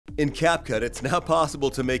In CapCut, it's now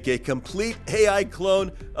possible to make a complete AI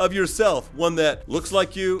clone of yourself, one that looks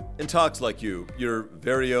like you and talks like you, your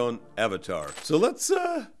very own avatar. So let's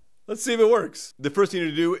see if it works. The first thing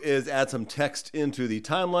to do is add some text into the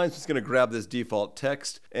timeline. So I'm just gonna grab this default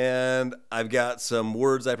text, and I've got some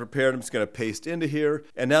words I prepared. I'm just gonna paste into here.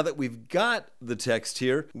 And now that we've got the text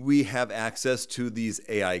here, we have access to these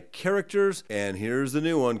AI characters. And here's the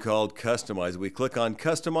new one called Customize. We click on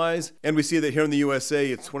Customize, and we see that here in the USA,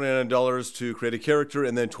 it's $29 to create a character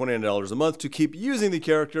and then $29 a month to keep using the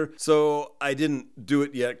character. So I didn't do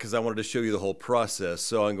it yet because I wanted to show you the whole process.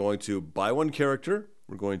 So I'm going to buy one character.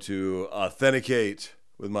 We're going to authenticate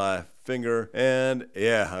with my finger, and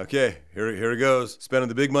yeah, okay, here it goes. Spending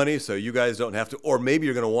the big money so you guys don't have to, or maybe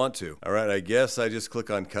you're gonna want to. All right, I guess I just click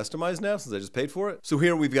on Customize now since I just paid for it. So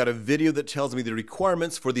here we've got a video that tells me the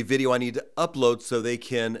requirements for the video I need to upload so they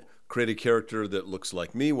can create a character that looks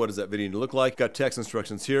like me. What does that video need to look like? Got text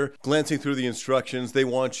instructions here. Glancing through the instructions, they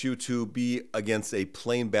want you to be against a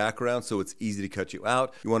plain background so it's easy to cut you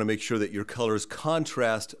out. You want to make sure that your colors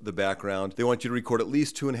contrast the background. They want you to record at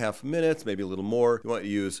least 2.5 minutes, maybe a little more. You want to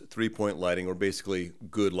use 3-point lighting, or basically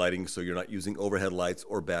good lighting, so you're not using overhead lights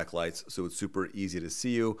or backlights, so it's super easy to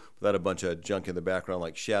see you without a bunch of junk in the background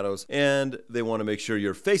like shadows. And they want to make sure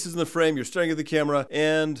your face is in the frame, you're staring at the camera,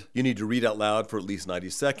 and you need to read out loud for at least 90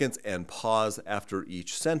 seconds and pause after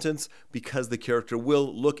each sentence because the character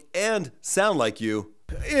will look and sound like you.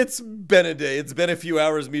 It's been a day. It's been a few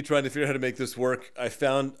hours me trying to figure out how to make this work. I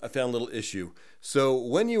found a little issue. So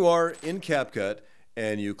when you are in CapCut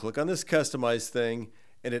and you click on this customize thing,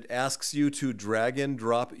 and it asks you to drag and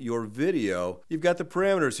drop your video. You've got the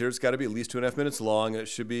parameters here. It's got to be at least 2.5 minutes long. It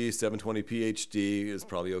should be 720p HD is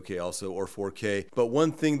probably okay also, or 4K. But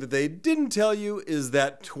one thing that they didn't tell you is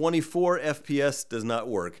that 24 FPS does not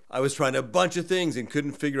work. I was trying a bunch of things and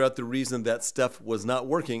couldn't figure out the reason that stuff was not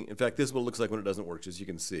working. In fact, this is what it looks like when it doesn't work, as you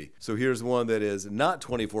can see. So here's one that is not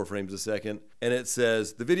 24 frames a second, and it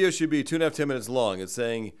says the video should be 2.5 minutes long. It's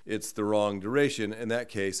saying it's the wrong duration in that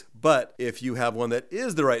case. But if you have one that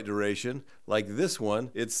is the right duration, like this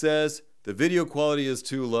one, it says the video quality is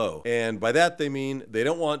too low. And by that they mean they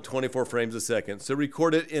don't want 24 frames a second. So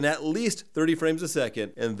record it in at least 30 frames a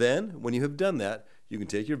second. And then when you have done that, you can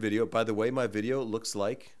take your video. By the way, my video looks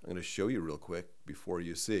like, I'm gonna show you real quick before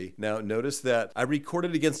you see. Now notice that I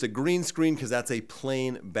recorded against a green screen because that's a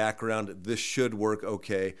plain background. This should work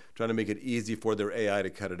okay. Trying to make it easy for their AI to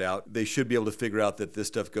cut it out. They should be able to figure out that this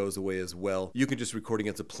stuff goes away as well. You can just record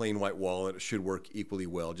against a plain white wall and it should work equally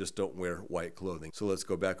well. Just don't wear white clothing. So let's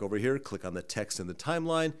go back over here, click on the text in the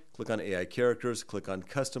timeline, click on AI characters, click on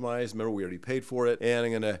customize. Remember, we already paid for it. And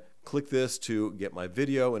I'm gonna click this to get my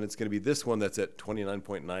video, and it's going to be this one that's at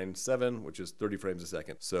 29.97, which is 30 frames a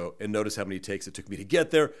second. So, and notice how many takes it took me to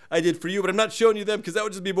get there. I did for you, but I'm not showing you them because that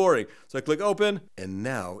would just be boring. So I click open, and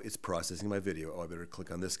now it's processing my video. Oh, I better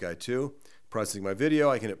click on this guy too. Processing my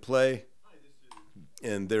video, I can hit play,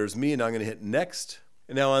 and there's me, and now I'm going to hit next.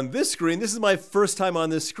 And now on this screen, this is my first time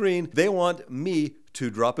on this screen, they want me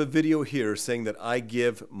to drop a video here saying that I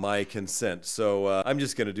give my consent. So I'm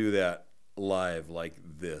just going to do that live like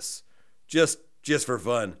this, just for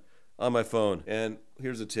fun on my phone. And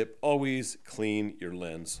here's a tip: always clean your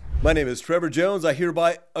lens. My name is Trevor Jones. I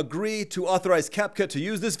hereby agree to authorize CapCut to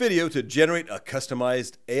use this video to generate a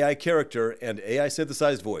customized AI character and AI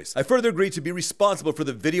synthesized voice. I further agree to be responsible for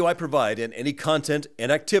the video I provide and any content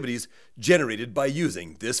and activities generated by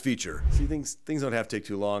using this feature. See, things don't have to take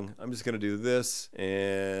too long. I'm just gonna do this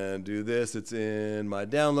and do this. It's in my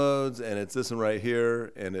downloads, and it's this one right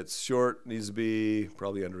here, and it's short, needs to be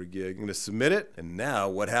probably under a gig. I'm gonna submit it, and now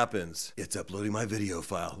what happens? It's uploading my video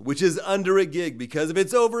file, which is under a gig, because if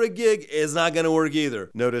it's over a gig, it's not gonna work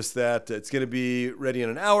either. Notice that it's gonna be ready in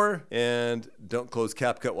an hour, and don't close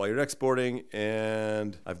CapCut while you're exporting,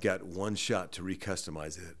 and I've got one shot to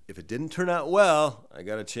recustomize it. If it didn't turn out well, I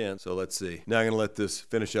got a chance. So let's see. Now I'm gonna let this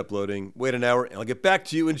finish uploading, wait an hour, and I'll get back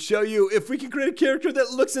to you and show you if we can create a character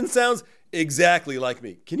that looks and sounds exactly like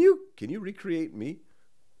me. Can you recreate me?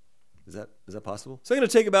 Is that possible? So I'm gonna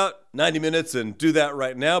take about 90 minutes and do that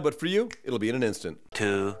right now, but for you, it'll be in an instant.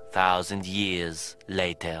 2,000 years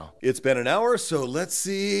later. It's been an hour, so let's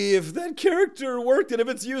see if that character worked and if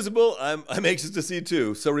it's usable. I'm anxious to see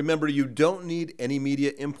too. So remember, you don't need any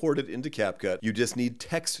media imported into CapCut. You just need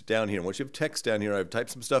text down here. Once you have text down here, I've typed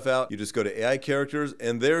some stuff out. You just go to AI characters,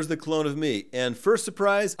 and there's the clone of me. And first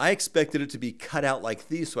surprise, I expected it to be cut out like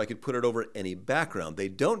these so I could put it over any background. They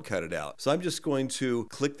don't cut it out. So I'm just going to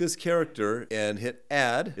click this character here and hit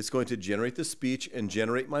add, it's going to generate the speech and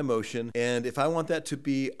generate my motion. And if I want that to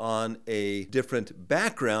be on a different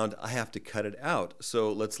background, I have to cut it out.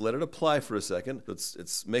 So let's let it apply for a second.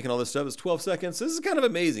 It's making all this stuff. It's 12 seconds. This is kind of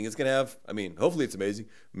amazing. It's going to have, I mean, hopefully it's amazing,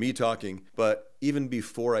 me talking. But even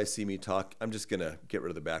before I see me talk, I'm just going to get rid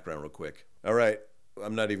of the background real quick. All right.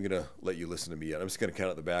 I'm not even going to let you listen to me yet. I'm just going to cut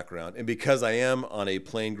out the background. And because I am on a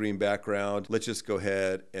plain green background, let's just go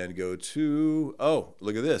ahead and go to, oh,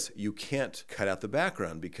 look at this. You can't cut out the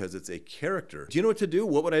background because it's a character. Do you know what to do?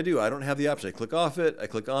 What would I do? I don't have the option. I click off it. I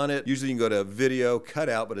click on it. Usually you can go to video, cut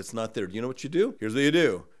out, but it's not there. Do you know what you do? Here's what you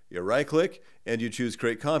do. You right click and you choose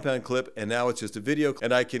create compound clip. And now it's just a video.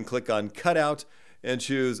 And I can click on cut out and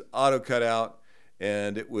choose auto cut out.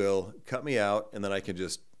 And it will cut me out. And then I can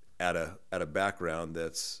just add a background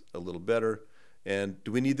that's a little better. And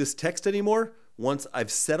do we need this text anymore? Once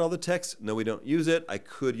I've set all the text, no, we don't use it. I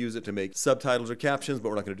could use it to make subtitles or captions, but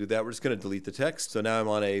we're not going to do that. We're just going to delete the text. So now I'm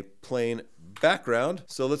on a plain background.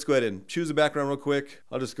 So let's go ahead and choose a background real quick.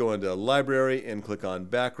 I'll just go into library and click on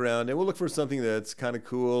background, and we'll look for something that's kind of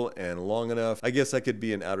cool and long enough. I guess I could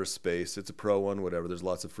be in outer space. It's a pro one, whatever. There's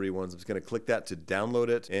lots of free ones. I'm just going to click that to download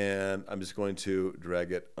it, and I'm just going to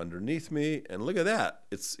drag it underneath me, and look at that.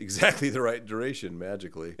 It's exactly the right duration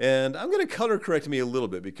magically. And I'm going to color correct me a little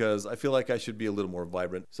bit because I feel like I should be a little more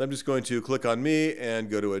vibrant. So I'm just going to click on me and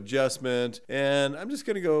go to adjustment, and I'm just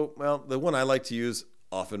going to go, well, the one I like to use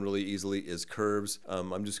often really easily is curves.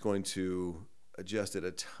 I'm just going to adjust it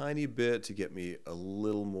a tiny bit to get me a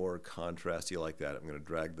little more contrasty like that. I'm going to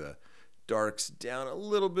drag the darks down a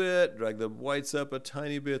little bit, drag the whites up a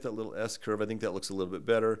tiny bit, that little S curve. I think that looks a little bit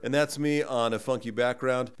better. And that's me on a funky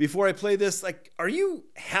background. Before I play this, like, are you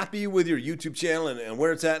happy with your YouTube channel and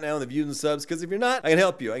where it's at now and the views and subs? Because if you're not, I can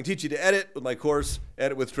help you. I can teach you to edit with my course,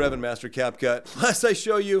 Edit with Trev and Master CapCut. Plus I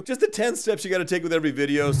show you just the 10 steps you got to take with every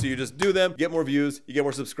video. So you just do them, get more views, you get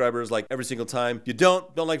more subscribers like every single time. You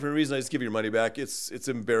don't like for a reason, I just give you your money back. It's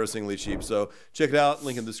embarrassingly cheap. So check it out,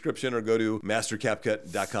 link in the description, or go to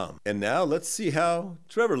mastercapcut.com. And now let's see how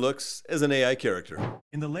Trevor looks as an AI character.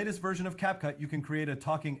 In the latest version of CapCut, you can create a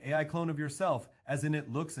talking AI clone of yourself, as in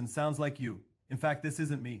it looks and sounds like you. In fact, this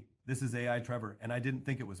isn't me. This is AI Trevor, and I didn't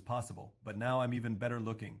think it was possible, but now I'm even better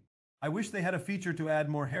looking. I wish they had a feature to add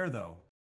more hair though.